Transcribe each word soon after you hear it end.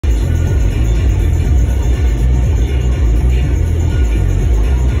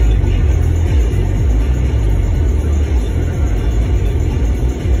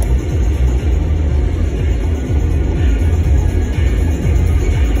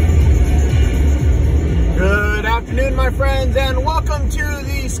friends, and welcome to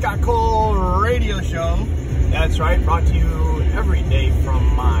the Scott Cole Radio Show. That's right, brought to you every day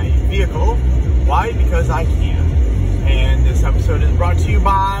from my vehicle. Why? Because I can. And this episode is brought to you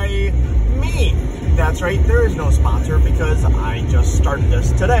by me. That's right, there is no sponsor because I just started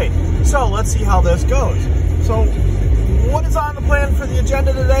this today. So let's see how this goes. So what is on the plan for the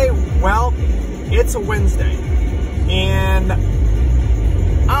agenda today? Well, it's a Wednesday, and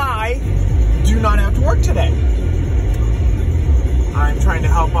I do not have to work today. I'm trying to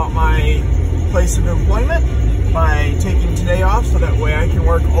help out my place of employment by taking today off so that way I can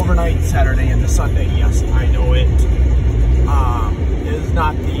work overnight Saturday into Sunday. Yes, I know it is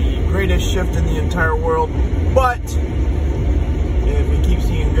not the greatest shift in the entire world, but if it keeps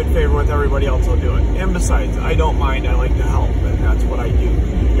me in good favor with everybody else, I'll do it. And besides, I don't mind. I like to help, and that's what I do.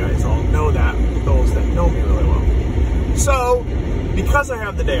 You guys all know that, those that know me really well. So, because I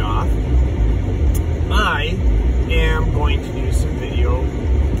have the day off, I am going to do some video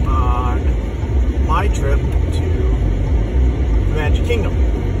on my trip to the Magic Kingdom.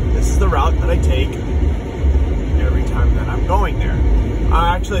 This is the route that I take every time that I'm going there.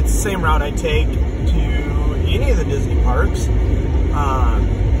 Actually, it's the same route I take to any of the Disney parks.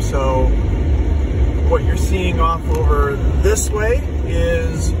 So what you're seeing off over this way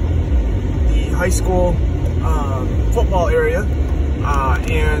is the high school football area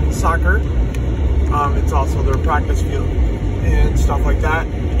and soccer. It's also their practice field and stuff like that,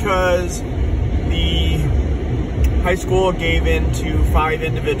 because the high school gave in to 5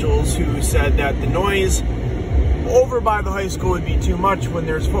 individuals who said that the noise over by the high school would be too much when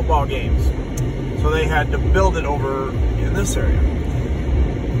there's football games. So they had to build it over in this area.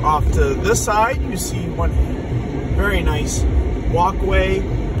 Off to this side, you see one very nice walkway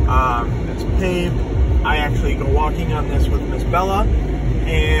that's paved. I actually go walking on this with Miss Bella,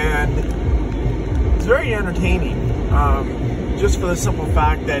 and it's very entertaining, just for the simple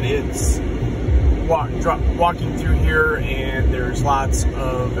fact that it's walking through here and there's lots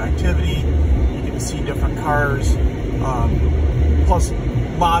of activity. You can see different cars, plus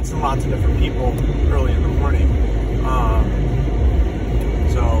lots and lots of different people early in the morning.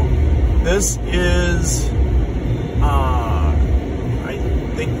 So this is, I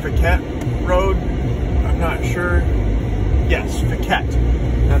think, Fiquette Road. I'm not sure. Yes, Fiquette.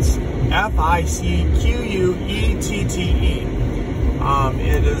 That's F-I-C-Q-U-E-T-T-E.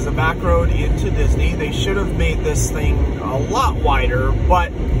 It is a back road into Disney. They should have made this thing a lot wider,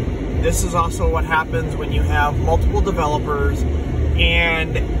 but this is also what happens when you have multiple developers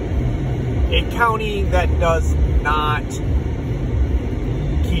and a county that does not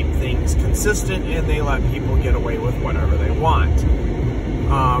keep things consistent, and they let people get away with whatever they want.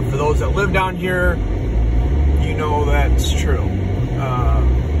 For those that live down here, you know that's true.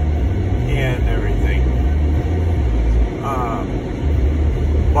 And everything.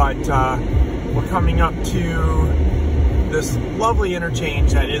 But we're coming up to this lovely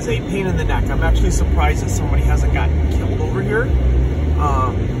interchange that is a pain in the neck. I'm actually surprised that somebody hasn't gotten killed over here.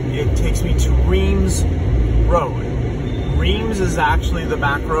 It takes me to Reams Road. Reams is actually the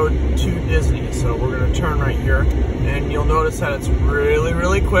back road to Disney, so we're going to turn right here, and you'll notice that it's really,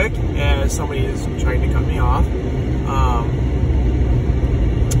 really quick as somebody is trying to cut me off.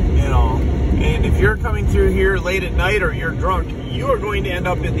 And if you're coming through here late at night or you're drunk, you are going to end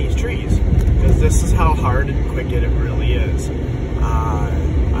up in these trees, because this is how hard and quick it really is.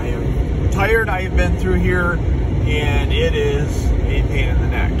 I am tired. I have been through here, and it is a pain in the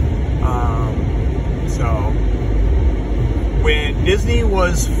neck. So when Disney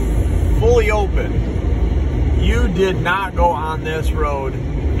was fully open, you did not go on this road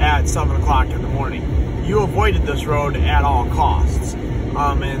at 7 o'clock in the morning. You avoided this road at all costs.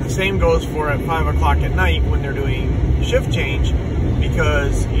 And the same goes for at 5 o'clock at night when they're doing shift change,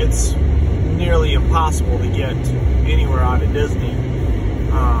 because it's nearly impossible to get anywhere out of Disney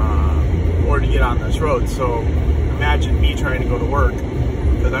or to get on this road. So imagine me trying to go to work,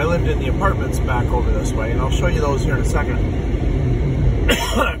 because I lived in the apartments back over this way, and I'll show you those here in a second.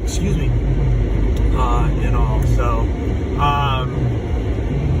 Excuse me. And all. So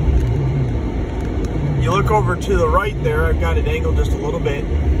you look over to the right there, I've got it angled just a little bit.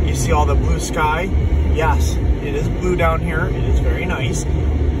 You see all the blue sky? Yes, it is blue down here. It is very nice.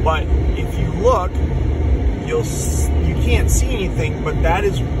 But if you look, you can't see anything, but that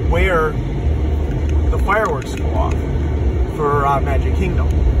is where the fireworks go off for Magic Kingdom.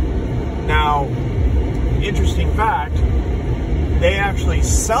 Now, interesting fact, they actually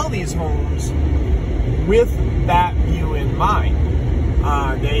sell these homes with that view in mind.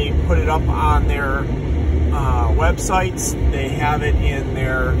 They put it up on their websites. They have it in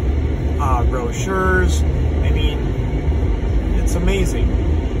their brochures. I mean, it's amazing.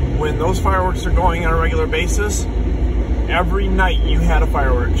 When those fireworks are going on a regular basis, every night you had a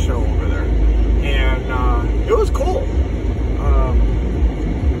fireworks show over there. And it was cool.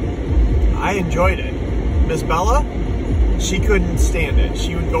 I enjoyed it. Miss Bella, she couldn't stand it.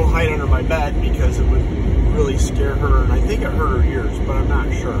 She would go hide under my bed because it would really scare her, and I think it hurt her ears, but I'm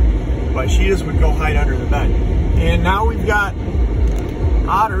not sure. But she just would go hide under the bed. And now we've got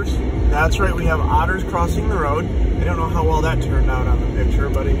otters. That's right, we have otters crossing the road. I don't know how well that turned out on the picture,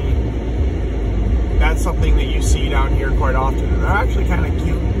 but I mean, that's something that you see down here quite often. And they're actually kind of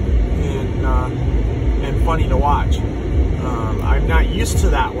cute and funny to watch. I'm not used to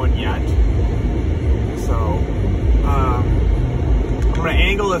that one yet. So, I'm going to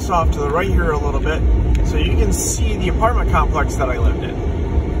angle this off to the right here a little bit so you can see the apartment complex that I lived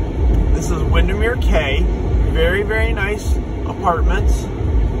in. This is Windermere K. Very, very nice apartments.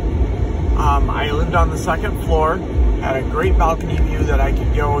 I lived on the second floor, had a great balcony view that I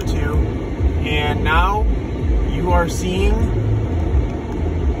could go to, and now you are seeing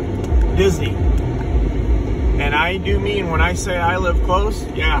Disney. And I do mean when I say I live close,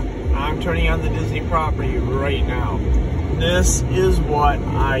 yeah, I'm turning on the Disney property right now. This is what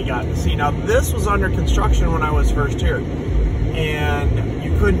I got to see. Now, this was under construction when I was first here, and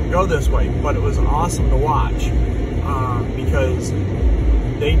you couldn't go this way, but it was awesome to watch because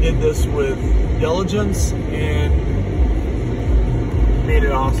they did this with diligence and made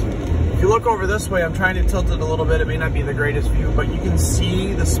it awesome. If you look over this way, I'm trying to tilt it a little bit. It may not be the greatest view, but you can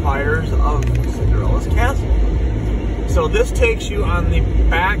see the spires of Cinderella's castle. So this takes you on the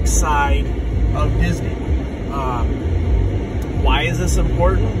back side of Disney. Why is this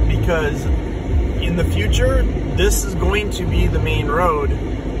important? Because in the future, this is going to be the main road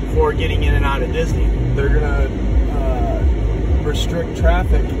for getting in and out of Disney. They're gonna restrict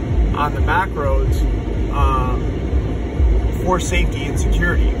traffic on the back roads for safety and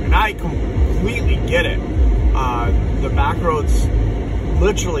security. And I completely get it. The back roads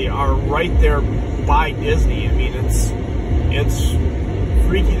literally are right there by Disney. I mean, it's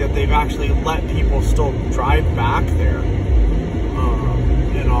freaky that they've actually let people still drive back there.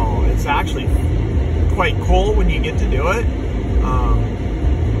 And all. It's actually quite cool when you get to do it.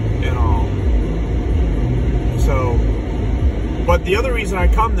 And all. So, but the other reason I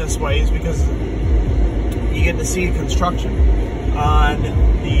come this way is because you get to see construction on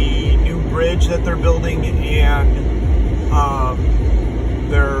the new bridge that they're building and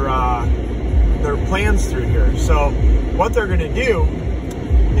their plans through here. So what they're going to do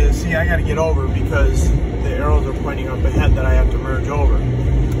is, see, I got to get over because the arrows are pointing up ahead that I have to merge over.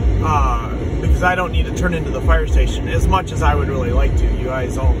 Because I don't need to turn into the fire station as much as I would really like to. You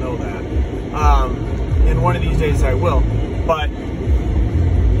guys all know that. And one of these days I will. But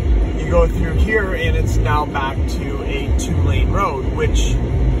you go through here and it's now back to a 2-lane road, which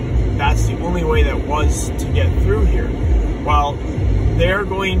that's the only way that was to get through here. Well, they're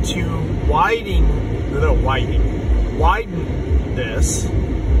going to widen this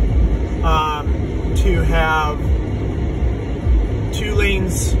to have 2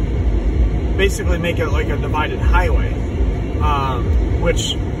 lanes, basically make it like a divided highway,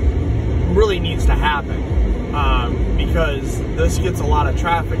 which really needs to happen because this gets a lot of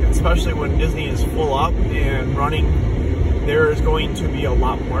traffic, especially when Disney is full up and running. There is going to be a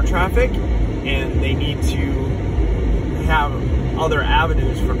lot more traffic, and they need to have other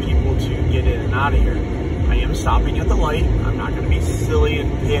avenues for people to get in and out of here. I am stopping at the light. I'm not going to be silly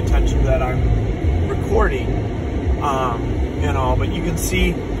and pay attention that I'm recording and all, but you can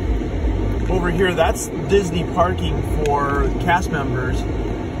see over here, that's Disney parking for cast members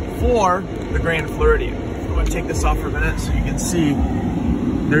for the Grand Floridian. I'm going to take this off for a minute so you can see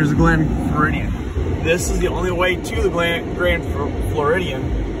there's the Grand Floridian. This is the only way to the Grand Floridian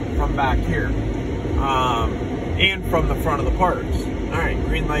from back here and from the front of the parks. All right,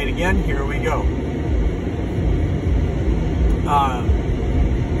 green light again, here we go.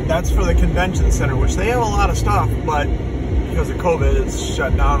 That's for the convention center, which they have a lot of stuff, but because of COVID, it's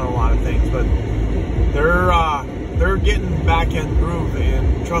shut down a lot of things. But they're getting back in groove,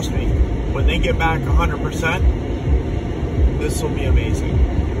 and trust me, when they get back 100%, this will be amazing.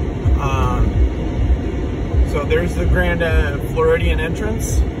 So there's the Grand Floridian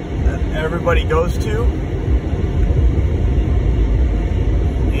entrance that everybody goes to,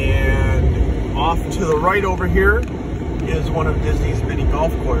 and off to the right over here is one of Disney's mini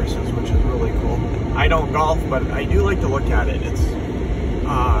golf courses, which is really cool. I don't golf, but I do like to look at it.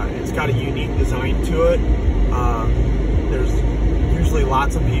 It's got a unique design to it. There's usually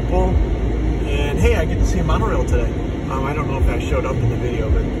lots of people, and hey, I get to see a monorail today. I don't know if that showed up in the video,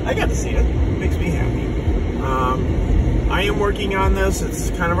 but I got to see it. It makes me happy. I am working on this. It's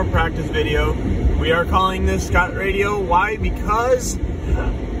kind of a practice video. We are calling this Scott Radio. Why? Because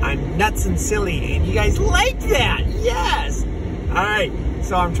I'm nuts and silly, and you guys like that. Yes. All right.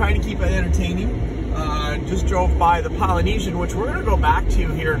 So I'm trying to keep it entertaining. Just drove by the Polynesian, which we're going to go back to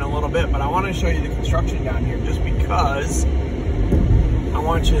here in a little bit, but I want to show you the construction down here just because I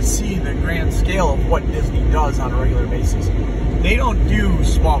want you to see the grand scale of what Disney does on a regular basis. They don't do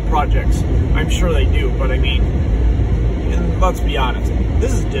small projects. I'm sure they do, but I mean, and let's be honest,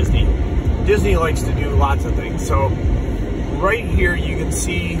 this is Disney. Disney likes to do lots of things. So right here you can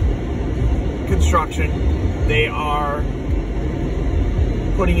see construction. They are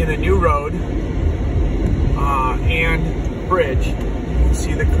putting in a new road and bridge. You can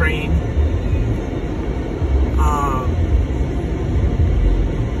see the crane.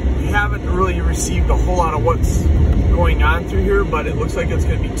 We haven't really received a whole lot of what's going on through here, but it looks like it's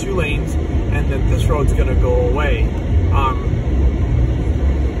going to be 2 lanes and that this road's going to go away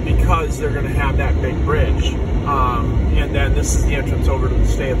because they're going to have that big bridge. And then this is the entrance over to the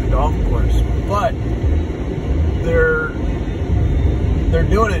stay at the golf course. But they're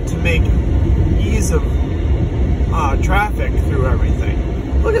doing it to make ease of traffic through everything.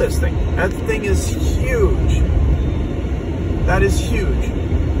 Look at this thing. That thing is huge. That is huge.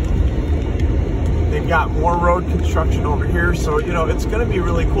 They've got more road construction over here, so you know it's going to be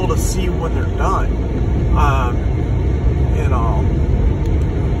really cool to see when they're done. You know,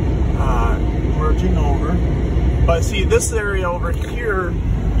 merging over. But see, this area over here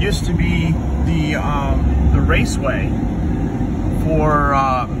used to be the raceway for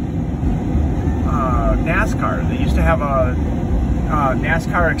NASCAR. They used to have a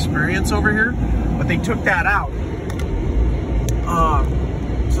NASCAR experience over here, but they took that out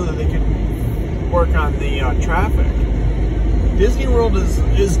so that they could work on the traffic. Disney World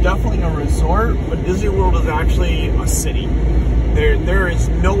is definitely a resort, but Disney World is actually a city. There is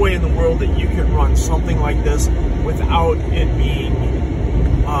no way in the world that you can run something like this without it being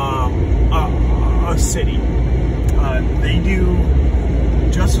a city. They do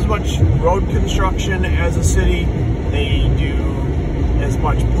just as much road construction as a city. They do as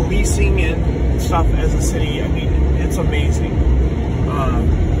much policing and stuff as a city. I mean, it's amazing.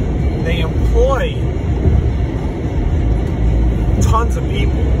 They employ tons of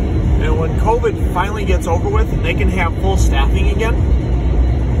people. And when COVID finally gets over with and they can have full staffing again,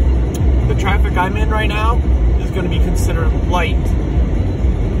 the traffic I'm in right now is going to be considered light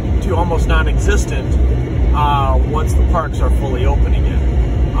to almost non-existent once the parks are fully open again.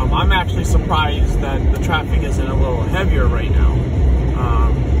 I'm actually surprised that the traffic isn't a little heavier right now,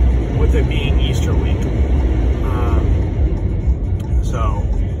 with it being Easter week.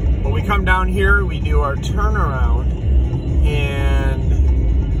 But we come down here, we do our turnaround, and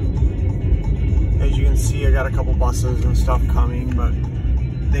as you can see, I got a couple buses and stuff coming, but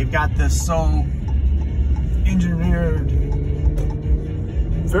they've got this so engineered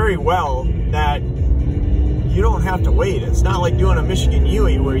very well that you don't have to wait. It's not like doing a Michigan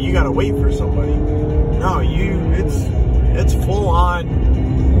UE where you got to wait for somebody. No, it's full on,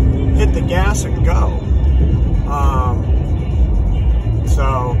 hit the gas and go.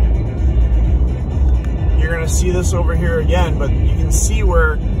 So you're gonna see this over here again, but you can see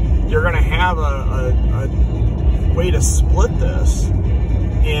where you're gonna have a way to split this,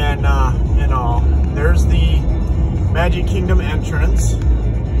 and all. There's the Magic Kingdom entrance.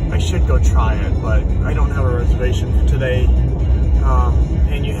 I should go try it, but I don't have a reservation for today.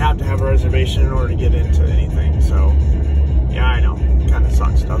 And you have to have a reservation in order to get into anything. So, yeah, I know. Kind of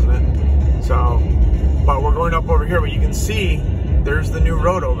sucks, doesn't it? So, but we're going up over here, but you can see there's the new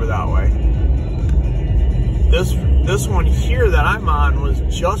road over that way. This one here that I'm on was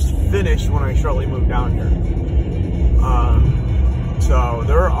just finished when I shortly moved down here. So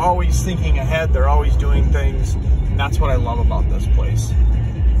they're always thinking ahead. They're always doing things. And that's what I love about this place.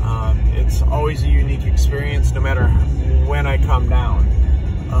 It's always a unique experience, no matter when I come down.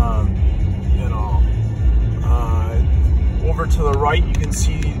 Over to the right, you can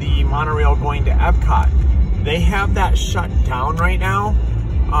see the monorail going to Epcot. They have that shut down right now.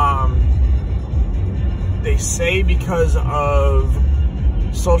 They say because of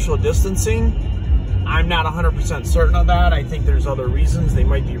social distancing. I'm not 100% certain of that. I think there's other reasons. They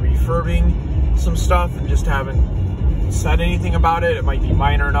might be refurbing some stuff and just haven't said anything about it. It might be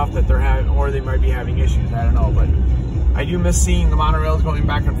minor enough that they're having, or they might be having issues. I don't know, but I do miss seeing the monorails going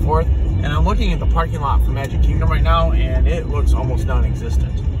back and forth. And I'm looking at the parking lot for Magic Kingdom right now, and it looks almost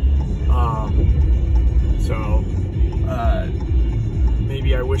non-existent.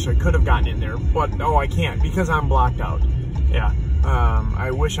 Maybe I wish I could have gotten in there, but no, I can't because I'm blocked out. Yeah,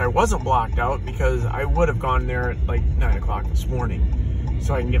 I wish I wasn't blocked out, because I would have gone there at like 9 o'clock this morning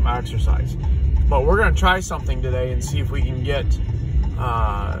so I can get my exercise. But we're gonna try something today and see if we can get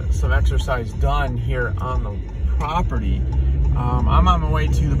some exercise done here on the property. I'm on my way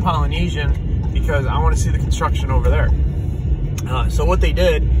to the Polynesian because I want to see the construction over there. So what they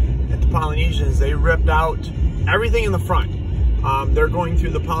did at the Polynesian is they ripped out everything in the front. They're going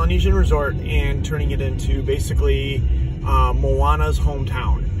through the Polynesian Resort and turning it into basically Moana's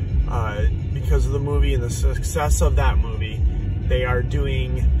hometown. Because of the movie and the success of that movie, they are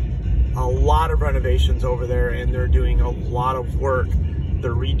doing a lot of renovations over there, and they're doing a lot of work.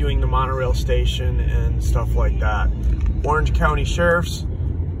 They're redoing the monorail station and stuff like that. Orange County Sheriffs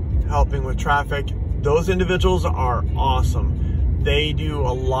helping with traffic. Those individuals are awesome. They do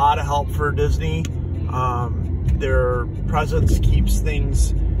a lot of help for Disney. Their presence keeps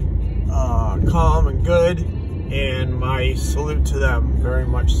things calm and good, and my salute to them, very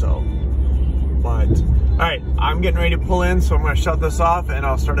much so. But all right, I'm getting ready to pull in, so I'm going to shut this off and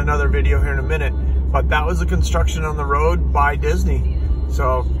I'll start another video here in a minute. But that was the construction on the road by Disney.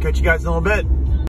 So catch you guys in a little bit.